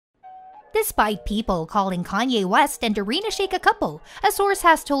Despite people calling Kanye West and Irina Shayk a couple, a source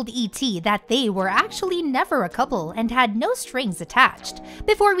has told ET that they were actually never a couple and had no strings attached.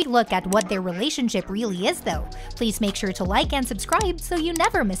 Before we look at what their relationship really is though, please make sure to like and subscribe so you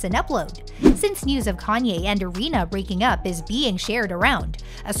never miss an upload. Since news of Kanye and Irina breaking up is being shared around,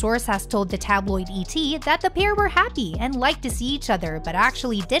 a source has told the tabloid ET that the pair were happy and liked to see each other but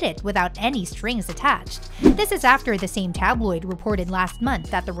actually did it without any strings attached. This is after the same tabloid reported last month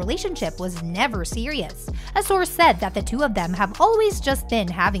that the relationship was never serious. A source said that the two of them have always just been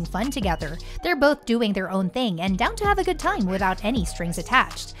having fun together. They're both doing their own thing and down to have a good time without any strings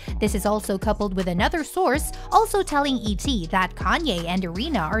attached. This is also coupled with another source also telling ET that Kanye and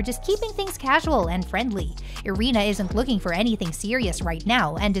Irina are just keeping things casual and friendly. Irina isn't looking for anything serious right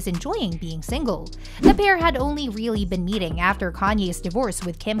now and is enjoying being single. The pair had only really been meeting after Kanye's divorce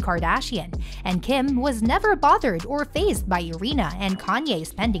with Kim Kardashian, and Kim was never bothered or fazed by Irina and Kanye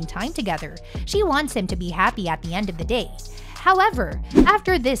spending time together. She wants him to be happy at the end of the day. However,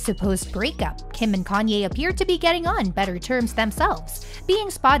 after this supposed breakup, Kim and Kanye appear to be getting on better terms themselves, being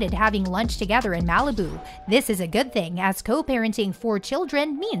spotted having lunch together in Malibu. This is a good thing, as co-parenting 4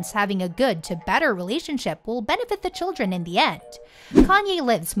 children means having a good to better relationship will benefit the children in the end. Kanye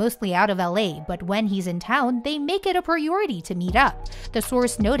lives mostly out of LA, but when he's in town, they make it a priority to meet up. The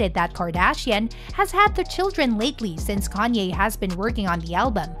source noted that Kardashian has had the children lately since Kanye has been working on the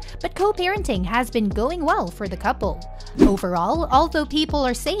album, but co-parenting has been going well for the couple. Overall, although people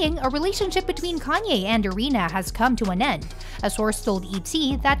are saying a relationship between Kanye and Irina has come to an end, a source told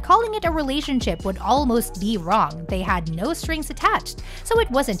ET that calling it a relationship would almost be wrong. They had no strings attached, so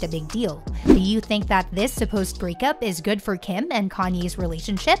it wasn't a big deal. Do you think that this supposed breakup is good for Kim and Kanye's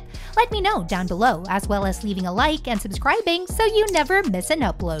relationship? Let me know down below, as well as leaving a like and subscribing so you never miss an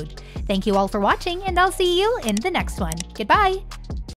upload. Thank you all for watching, and I'll see you in the next one. Goodbye!